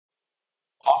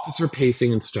Officer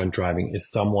pacing in stunt driving is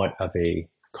somewhat of a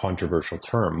controversial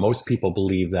term. Most people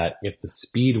believe that if the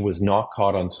speed was not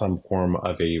caught on some form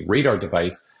of a radar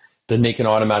device, then they can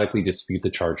automatically dispute the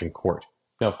charge in court.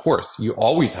 Now, of course, you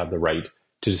always have the right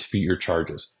to dispute your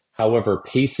charges. However,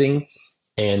 pacing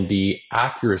and the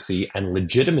accuracy and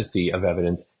legitimacy of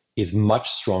evidence is much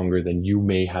stronger than you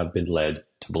may have been led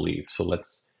to believe. So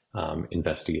let's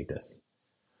investigate this.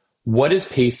 What is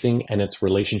pacing and its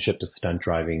relationship to stunt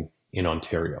driving in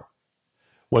Ontario?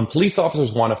 When police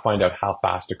officers want to find out how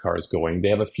fast a car is going, they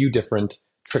have a few different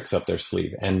tricks up their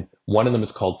sleeve, and one of them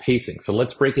is called pacing. So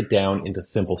let's break it down into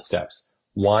simple steps.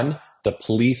 One, the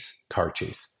police car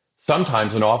chase.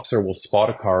 Sometimes an officer will spot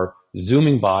a car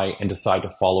zooming by and decide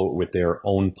to follow it with their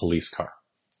own police car.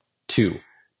 Two,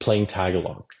 playing tag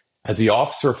along. As the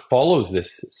officer follows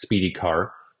this speedy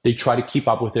car, they try to keep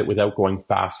up with it without going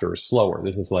faster or slower.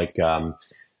 This is like,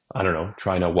 I don't know,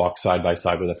 trying to walk side by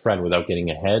side with a friend without getting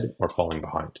ahead or falling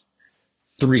behind.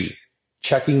 Three,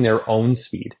 checking their own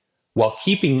speed. While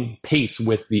keeping pace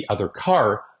with the other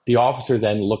car, the officer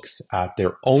then looks at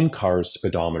their own car's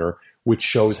speedometer, which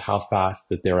shows how fast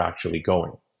that they're actually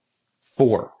going.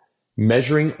 Four,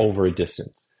 measuring over a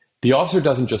distance. The officer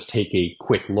doesn't just take a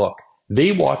quick look.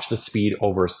 They watch the speed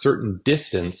over a certain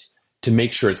distance to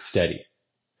make sure it's steady.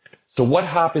 So what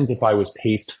happens if I was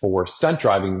paced for stunt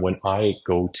driving when I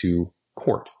go to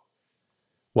court?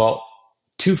 Well,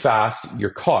 too fast, you're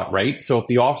caught, right? So if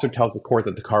the officer tells the court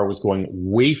that the car was going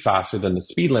way faster than the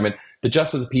speed limit, the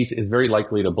justice of the peace is very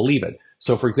likely to believe it.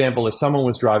 So for example, if someone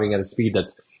was driving at a speed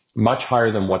that's much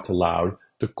higher than what's allowed,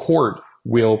 the court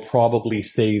will probably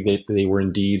say that they were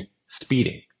indeed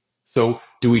speeding. So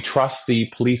do we trust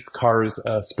the police car's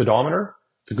speedometer?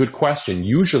 It's a good question.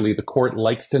 Usually the court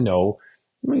likes to know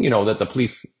that the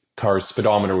police car's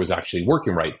speedometer was actually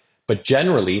working right. But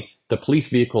generally, the police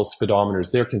vehicle's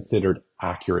speedometers, they're considered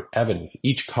accurate evidence.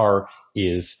 Each car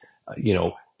is,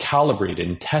 calibrated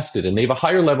and tested, and they have a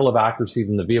higher level of accuracy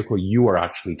than the vehicle you are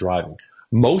actually driving.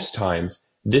 Most times,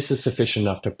 this is sufficient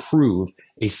enough to prove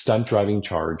a stunt driving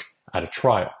charge at a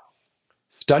trial.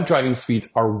 Stunt driving speeds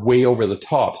are way over the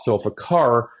top. So if a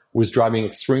car was driving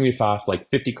extremely fast, like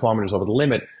 50 kilometers over the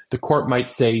limit, the court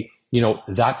might say,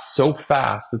 that's so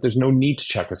fast that there's no need to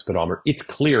check a speedometer. It's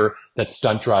clear that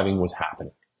stunt driving was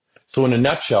happening. So in a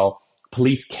nutshell,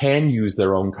 police can use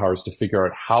their own cars to figure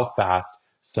out how fast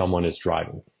someone is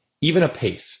driving. Even a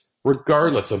pace,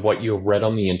 regardless of what you have read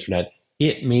on the internet,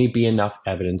 it may be enough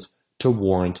evidence to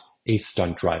warrant a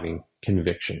stunt driving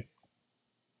conviction.